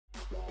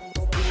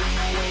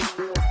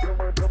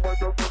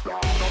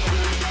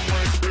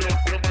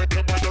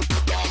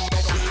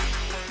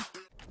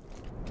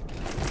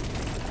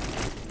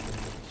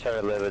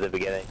I live at the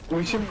beginning.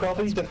 We should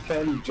probably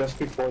defend just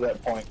before that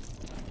point.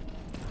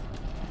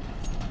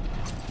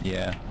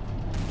 Yeah.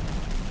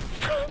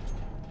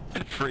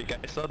 Freak,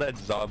 I saw that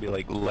zombie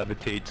like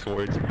levitate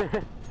towards me.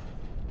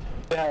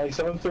 Yeah, like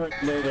someone threw a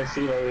grenade and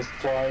see it was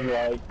flying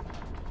like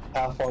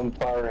half on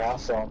fire,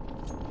 half on.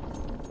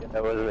 Yeah, I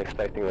wasn't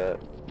expecting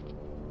that.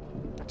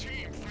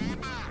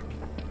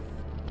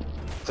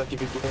 It's like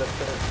if you give it a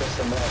fist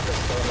on that, that's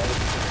so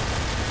amazing.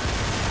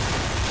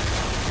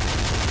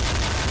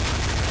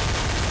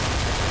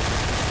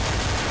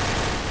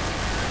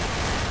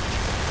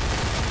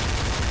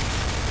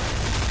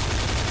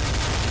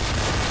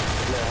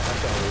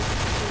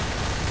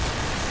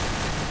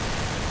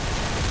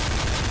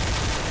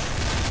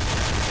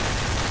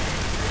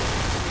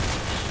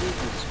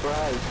 Jesus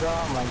Christ,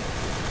 oh my God.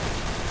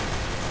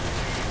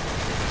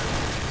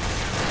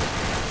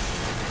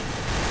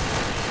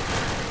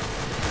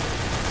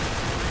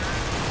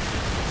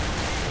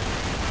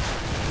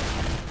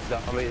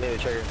 Zombie need a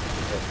trigger.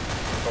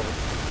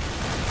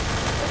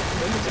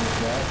 Maybe it's in the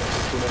map, it's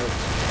just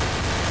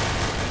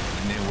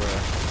New, I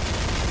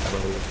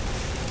believe.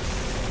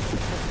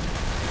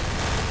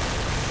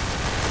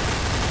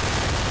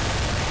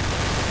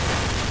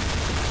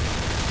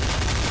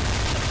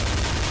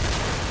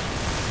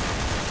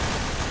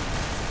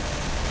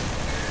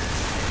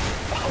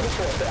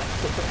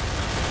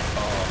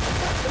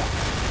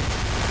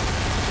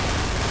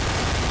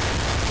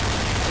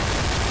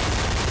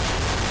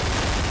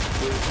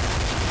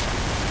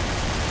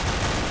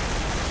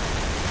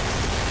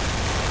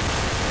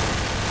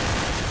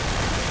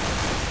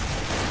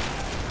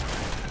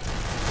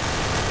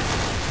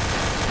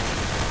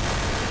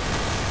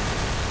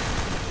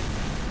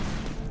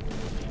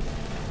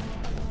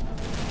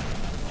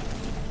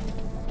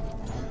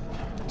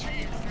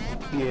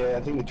 Yeah,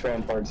 I think the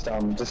tram part's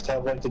dumb. Just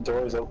have like the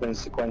doors open in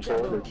sequential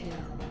order.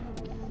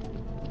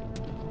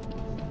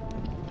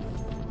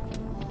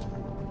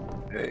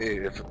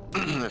 Hey,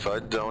 if I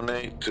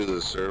donate to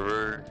the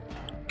server,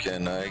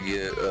 can I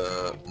get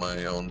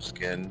my own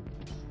skin?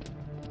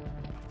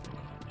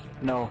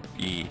 No.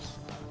 Yes.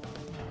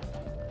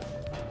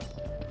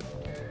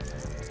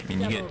 I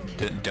mean, you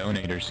get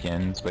donator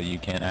skins, but you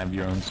can't have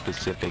your own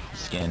specific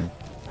skin.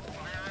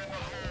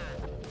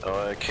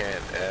 Oh, I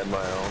can't add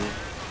my own?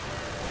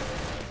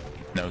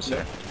 No, sir.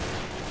 Are you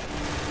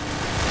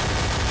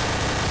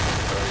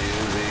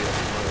the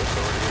ultimate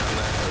authority on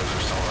that, or is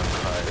there someone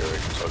higher I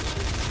can talk to?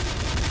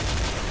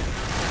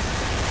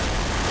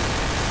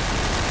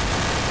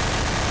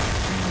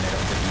 I mean, I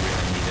don't think you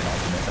really need an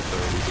ultimate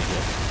authority to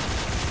get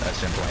a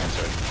simple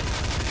answer.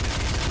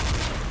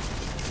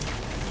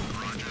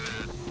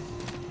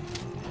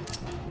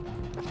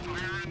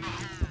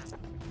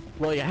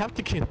 Well, you have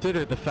to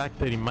consider the fact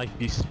that he might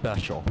be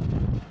special.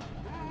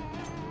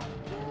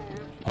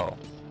 Oh.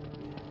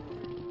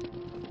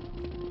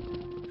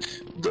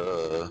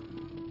 Duh.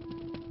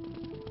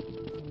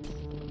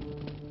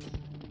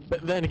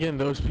 But then again,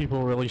 those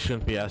people really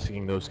shouldn't be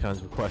asking those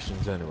kinds of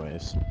questions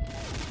anyways.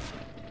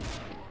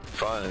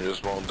 Fine, I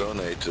just won't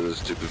donate to this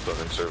stupid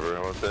fucking server.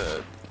 How about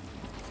that?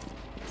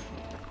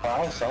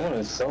 Wow, someone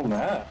is so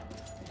mad.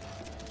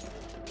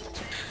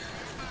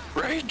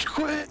 Rage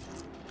quit!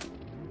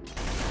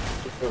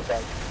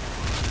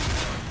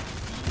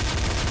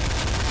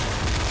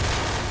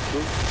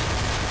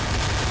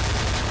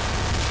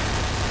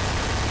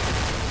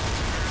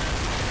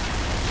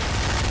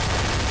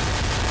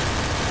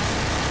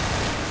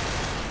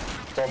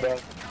 It's all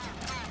bad.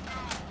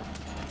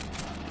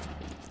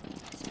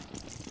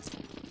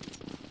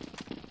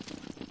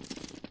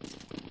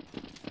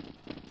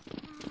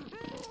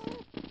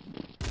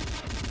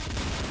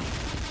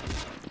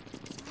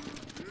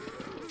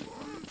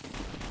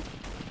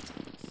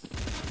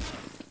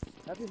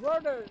 Happy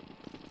birthday!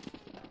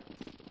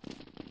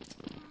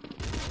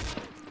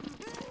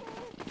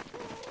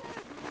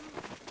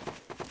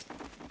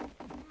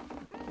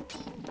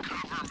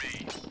 Cover me.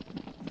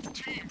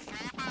 Team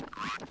fallback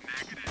grunt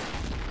negative.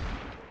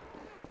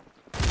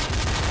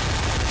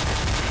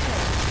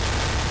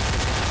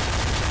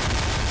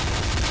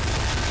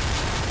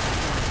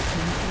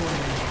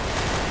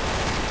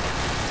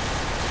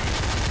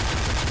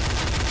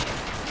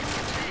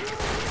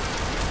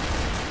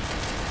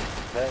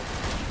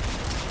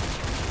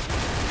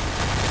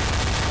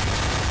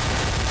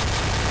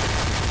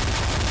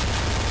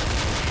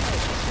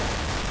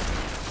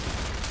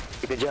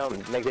 Make the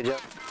jump, make the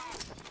jump.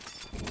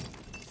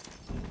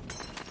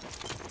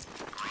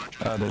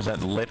 Oh, there's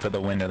that lip of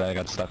the window that I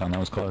got stuck on. That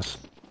was close.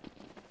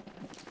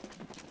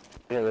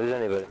 You didn't lose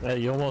anybody. Yeah,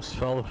 you almost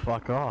fell the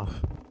fuck off.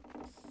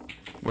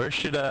 Where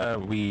should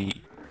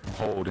we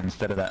hold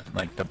instead of that,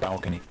 like, the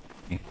balcony?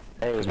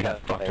 Because we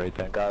got fucked right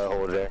there. Gotta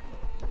hold there.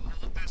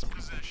 Hold this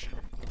position.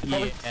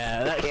 Yeah,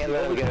 that's Can't the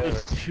let him only get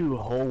place over. to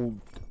hold.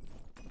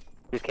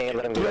 Just can't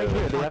let him get Right over.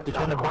 here, they have to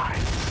turn the corner.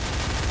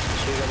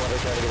 Shoot him while they're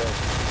trying to get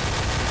over.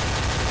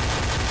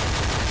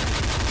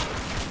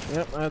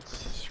 Yep,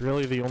 that's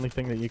really the only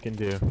thing that you can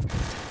do. Oh,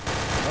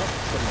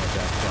 something like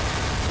that.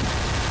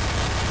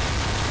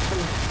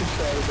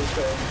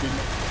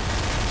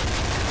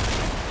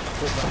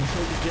 That's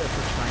what you get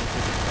for trying to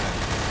defend.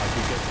 Like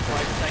you get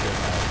 5 seconds.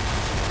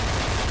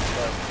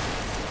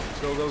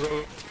 Go, go, go.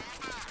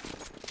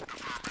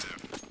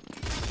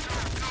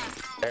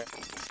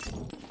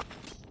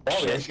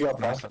 Oh, yeah, she got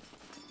past it.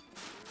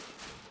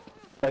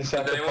 I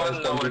said Does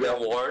anyone know where the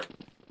award?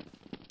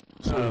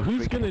 So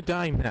who's gonna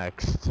die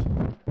next?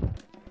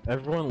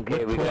 Everyone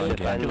Okay, we lift gotta the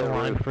defend the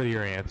line roof. for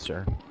your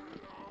answer.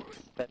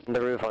 Defend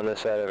the roof on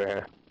this side over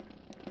here.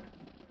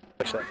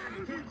 Push that.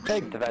 Hey,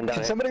 Defend down can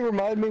here. somebody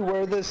remind me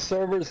where this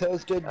server's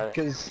hosted?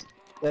 Because,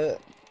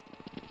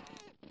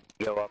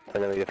 Go up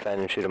and then we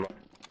defend and shoot them up.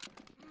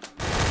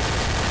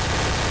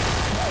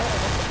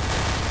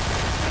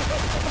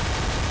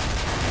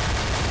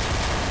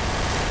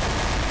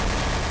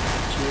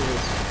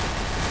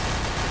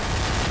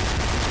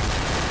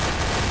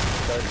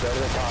 Go to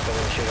the top and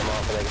then shoot them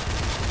off and then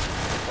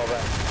pull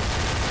back.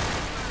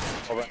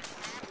 Pull back.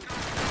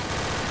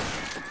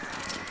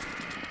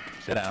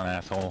 Sit down,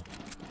 asshole.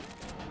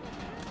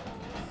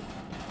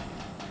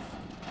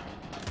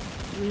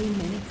 3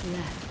 minutes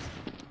left.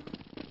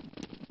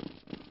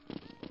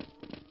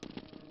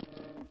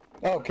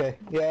 okay,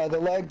 yeah, the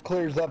lag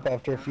clears up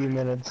after a few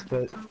minutes,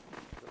 but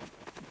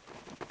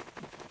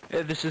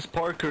Hey, this is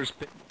Parker's.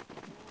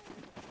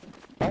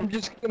 I'm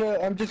just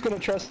gonna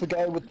trust the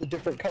guy with the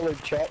different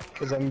colored chat,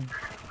 because I'm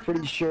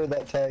pretty sure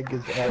that tag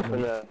is Open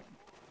admin. the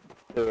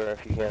sewer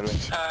if you can.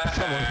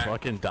 Someone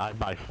fucking died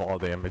by fall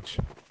damage.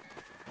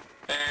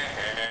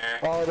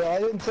 Oh, no, I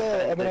didn't say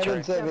it. I mean, I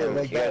didn't say it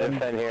like You gotta that. I'm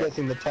defend here.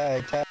 guessing the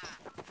tag.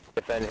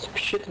 Defend it.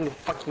 shit in the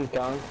fucking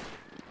gun.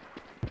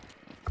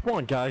 Come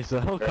on guys,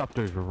 the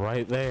helicopter's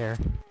right there.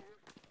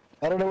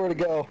 I don't know where to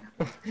go.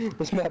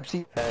 This map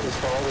seems And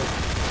forward.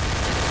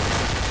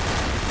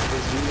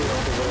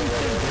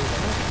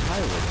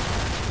 Pilot.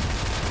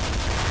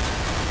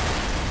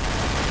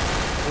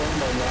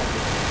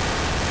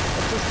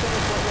 Let's just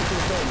teleport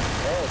looking thing.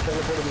 Oh,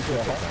 teleported me to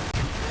a hut.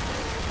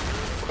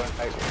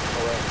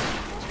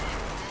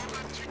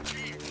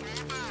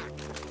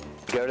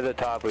 Go to the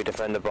top, we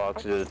defend the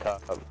boxes at the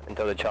top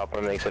until the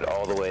chopper makes it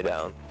all the way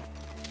down.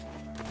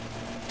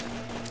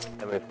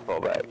 Then we fall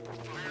back.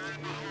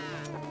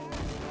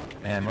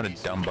 Man, what a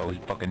Dumbo. He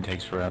fucking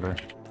takes forever.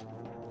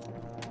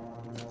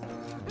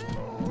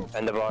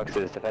 Defend the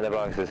boxes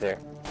here.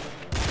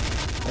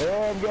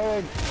 Oh, I'm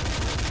going.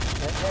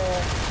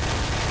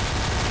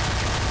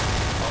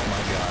 Oh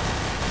my god.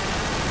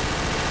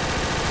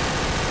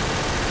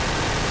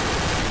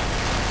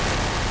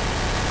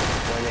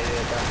 When they did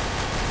it down.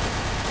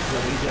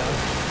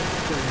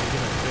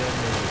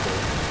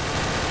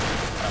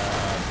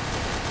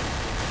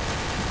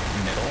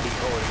 Middle?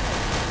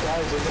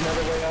 Guys, there's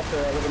another way up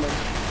there other than the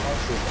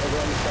boxes. Over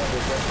on the side,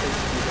 there's one place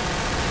to be there.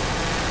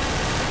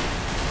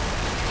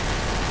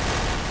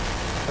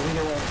 I think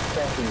I went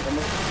talking.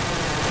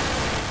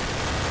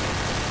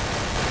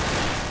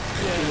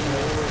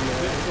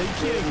 They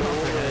can't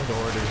comprehend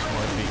orders,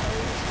 Marty.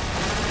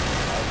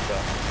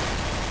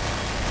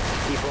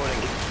 Keep on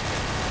and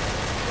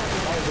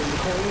Guys, there's a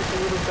corner for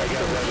you to take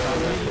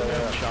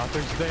the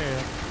Chopper's there.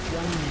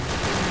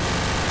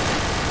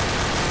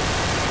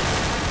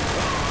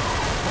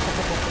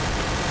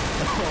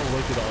 Oh,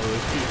 look at all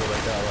those people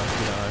that got left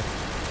behind.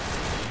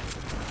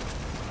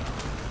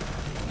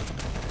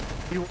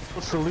 We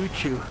will salute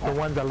you, the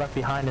one that left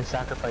behind and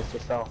sacrificed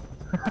yourself.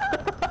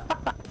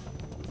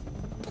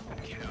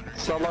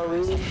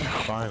 Salary.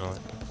 Finally.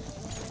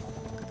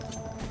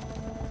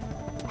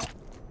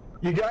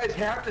 You guys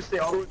have to stay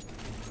all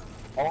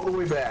the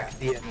way back,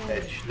 the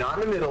edge. Not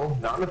in the middle,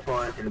 not in the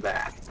front, in the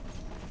back.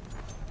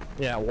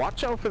 Yeah,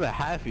 watch out for the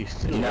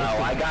halfies too. No,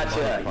 I got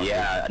you.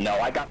 Yeah, no,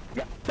 I got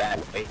back.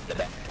 Wait, the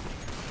back.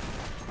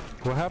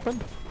 What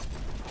happened?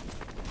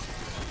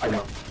 I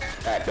know.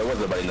 Back, there was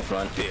nobody in the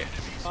front. Yeah.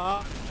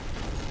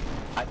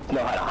 I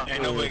know how to.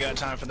 Ain't nobody got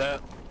time for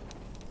that.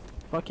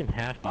 Fucking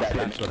halfies,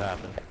 that's what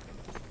happened.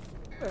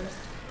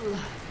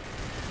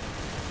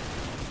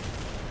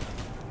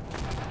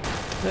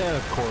 And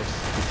of course,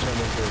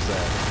 determined as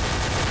that.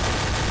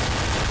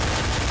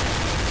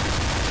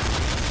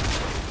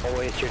 Don't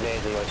waste your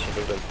days unless you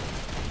do them.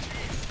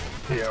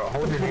 Yeah,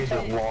 hold your nades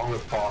as long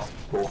as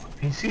possible.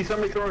 If you see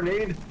somebody throw a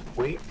nade,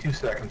 wait 2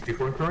 seconds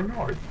before throwing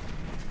yours.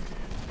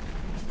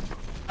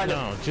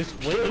 No, just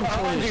wait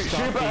until you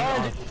stop being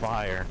on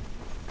fire.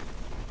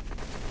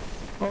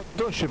 Oh,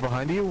 don't shoot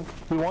behind you.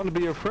 We want to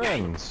be your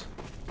friends.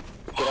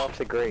 Get off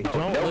the grate.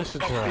 Don't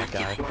listen to that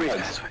guy.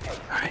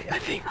 Alright, I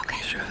think.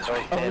 Sure, this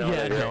way. Oh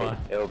yeah, Noah.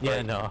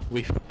 Yeah, Noah.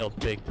 We failed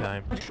big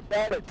time.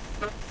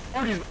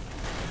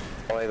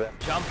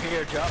 Jump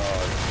here, jump. I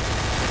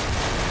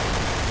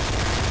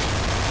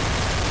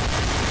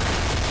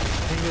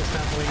think it's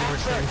definitely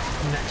worse than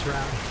next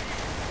round.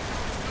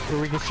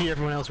 Where we can see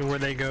everyone else and where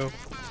they go.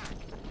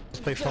 Let's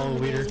play follow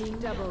leader.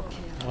 Double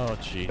kill. Oh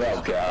jeez.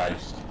 Oh god.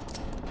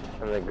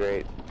 From the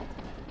grate.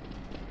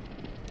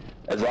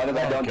 As long as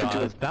I don't get to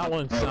God, that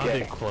one sounded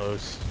Okay.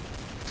 close.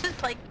 This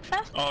is like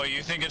fast. Oh,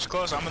 you think it's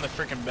close? I'm in the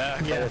freaking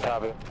back. Yeah. The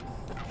top of it.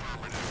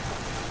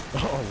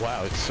 Oh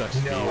wow, it sucks.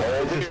 No,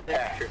 to it's just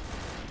back.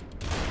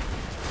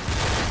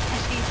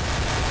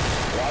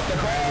 Watch the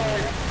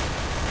card!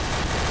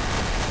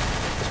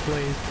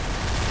 Please.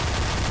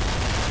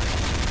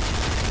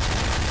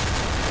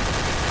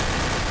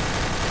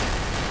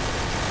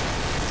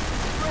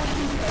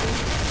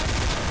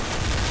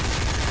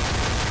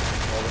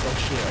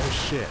 Oh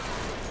shit.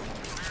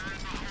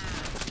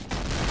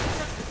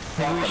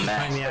 Maybe we should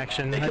find the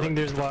action. I think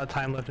there's a lot of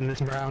time left in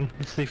this round.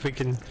 Let's see if we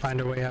can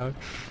find our way out.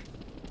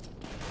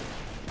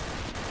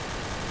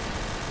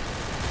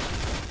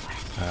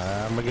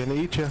 I'm gonna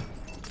eat you.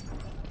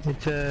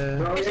 It's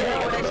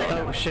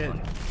oh shit. I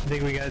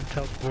think we got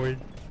teleported.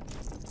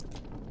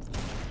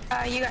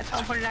 You got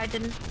teleported, I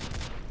didn't.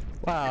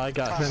 Wow, I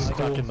got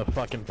stuck in the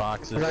fucking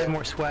boxes. I have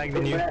more swag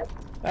than you.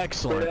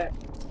 Excellent. Don't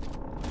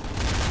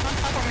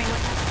teleport me,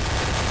 what's that?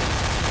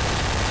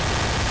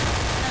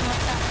 Then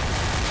what's that?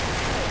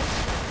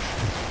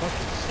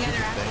 The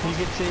other asshole. You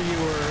could say you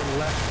were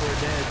left or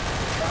dead.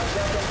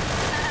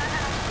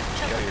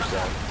 Kill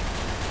yourself.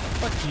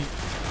 Fuck you.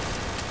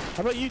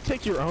 How about you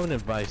take your own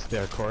advice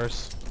there,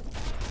 Chorus?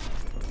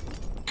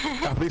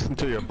 At least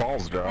until your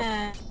balls drop.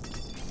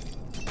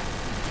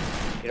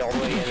 Get all the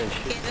way in and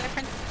shoot. Get the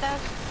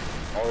princess?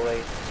 All the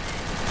way.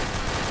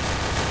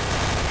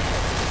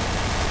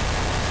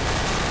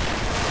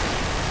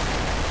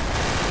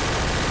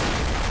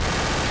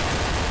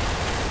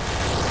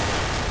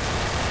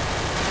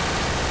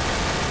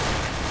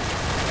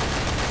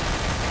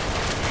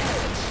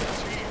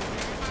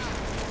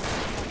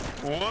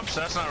 Whoops,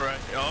 that's not right.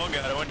 Oh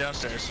god, I went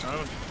downstairs.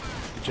 Oh.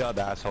 Good job,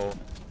 asshole.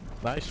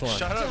 Nice one.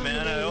 Shut up,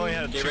 man. I only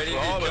had two. Oh,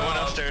 I went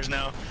upstairs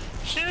now.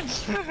 Shit.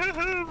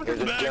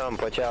 There's a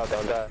jump. Watch out.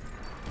 Don't die.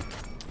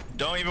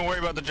 Don't even worry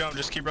about the jump.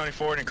 Just keep running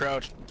forward and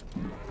crouch.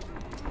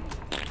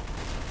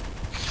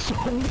 So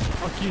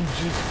fucking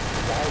just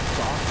falls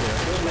off there.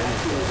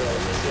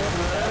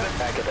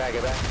 Back it, back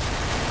it, back.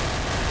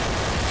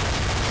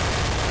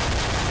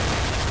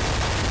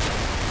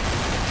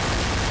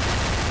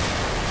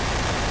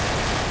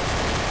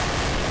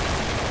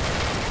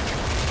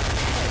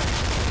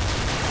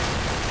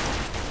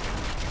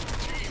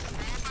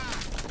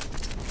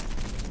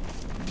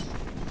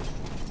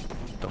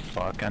 The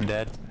fuck,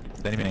 undead?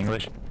 Is that even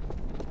English?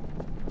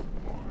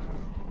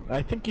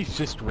 I think he's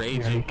just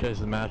raging because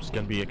the map's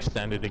gonna be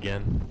extended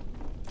again.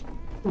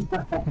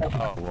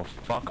 Oh, well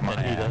fuck my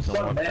And he ass.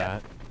 doesn't want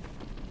that.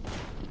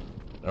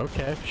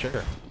 Okay,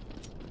 sure.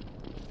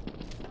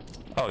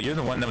 Oh, you're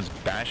the one that was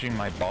bashing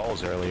my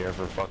balls earlier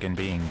for fucking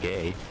being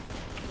gay.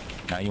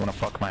 Now you wanna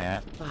fuck my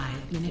ass?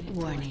 5-minute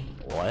warning.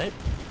 What?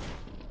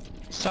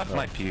 Suck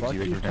my pubes, What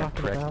you are you ignorant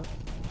talking prick. about?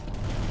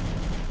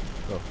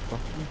 The fuck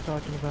are you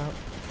talking about?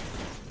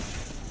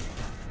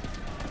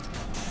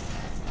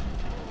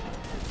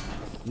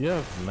 You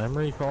have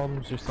memory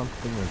problems or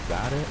something? Is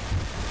that it?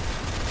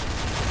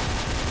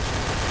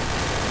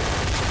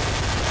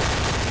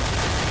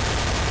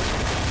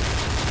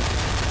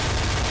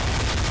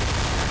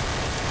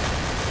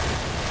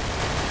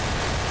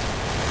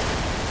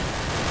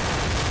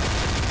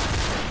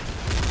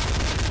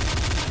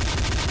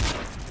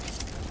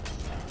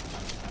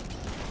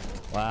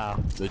 Wow,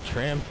 the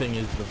tram thing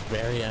is the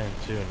very end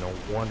too. No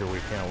wonder we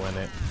can't win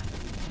it.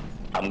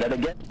 I'm gonna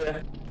get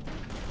you.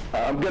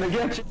 I'm gonna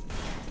get you.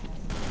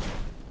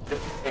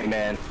 Hey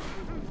man,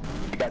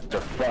 you guys are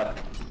fucked.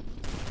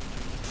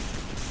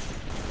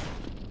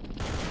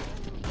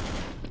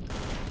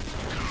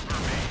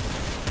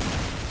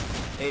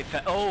 Hey,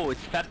 oh,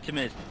 it's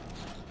Septimus.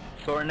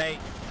 Thornate.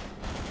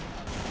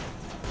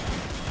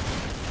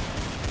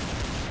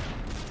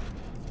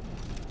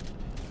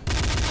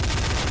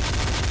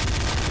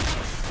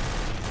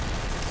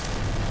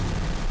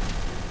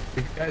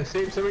 You gotta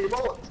save some of your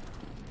bullets.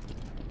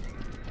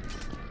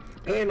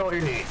 And all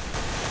your needs.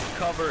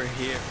 Cover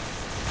here.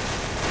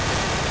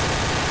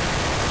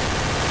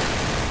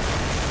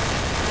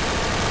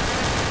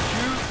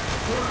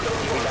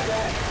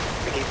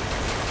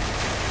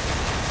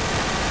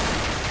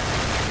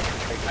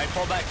 I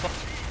fall back.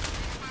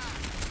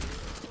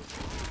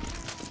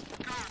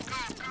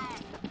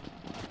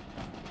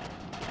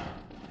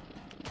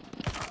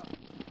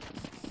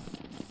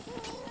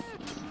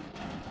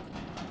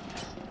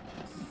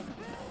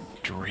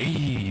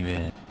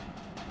 Dreaming.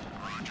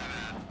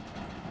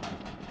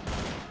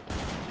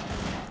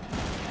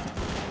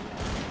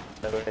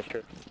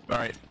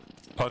 Alright,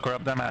 pucker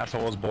up them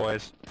assholes,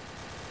 boys.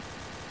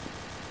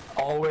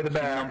 All the way to the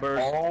back.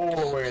 All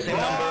the way to the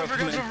back. Oh, I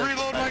forgot to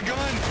reload my gun.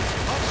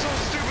 I'm so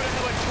stupid. I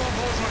had like 12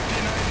 bullets in my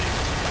P90.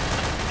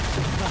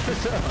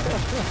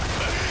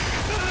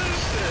 Oh,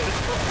 shit.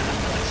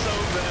 That's so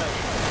bad.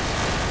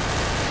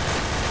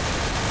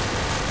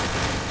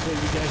 So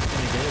you guys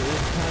gonna get it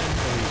this time,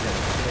 or you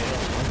gonna fail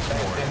once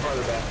more? Stand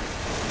farther back.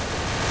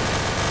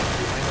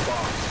 Behind the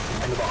box.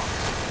 Behind the box.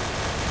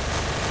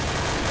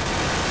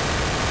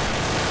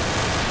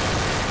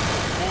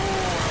 Oh,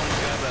 I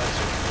almost got that.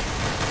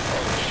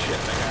 Holy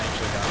shit, that guy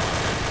actually got on.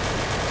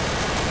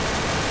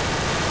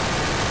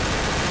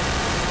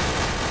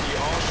 You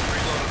all should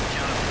reload at the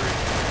count of 3.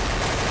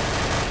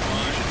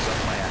 You should suck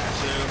my ass.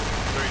 2,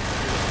 3.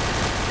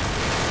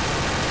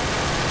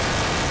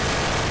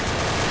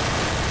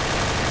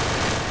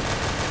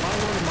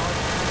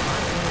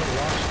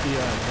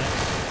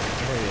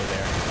 next area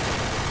there.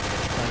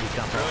 Trying to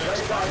jump Really?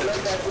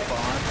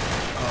 Spawn?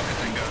 Oh, okay,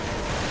 thank God.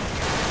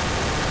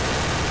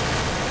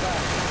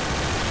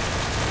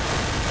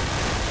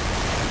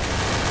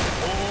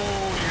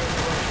 Oh, you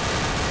got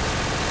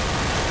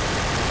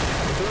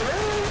the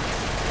rush.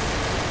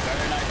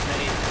 Very nice,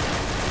 mate.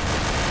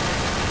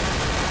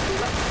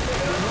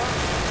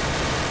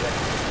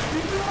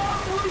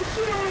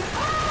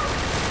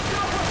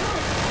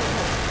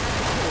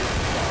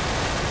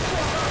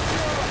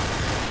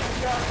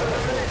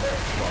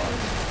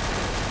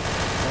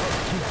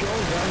 Keep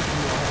going, guys.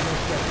 You are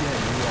almost at the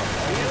end. You are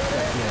almost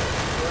at the end.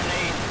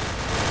 Grenade.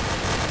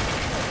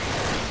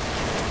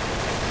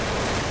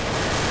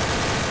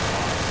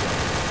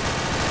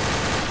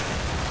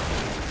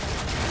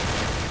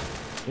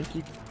 I think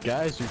you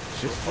guys are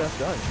just about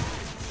done.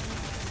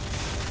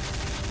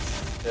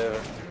 Yeah.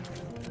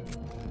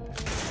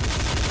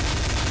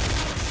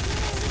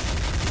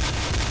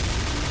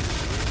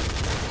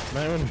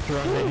 Might want to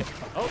throw me.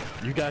 Oh,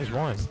 you guys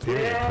won.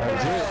 Period. That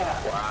was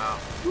it. Wow.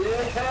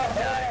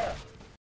 Yeah!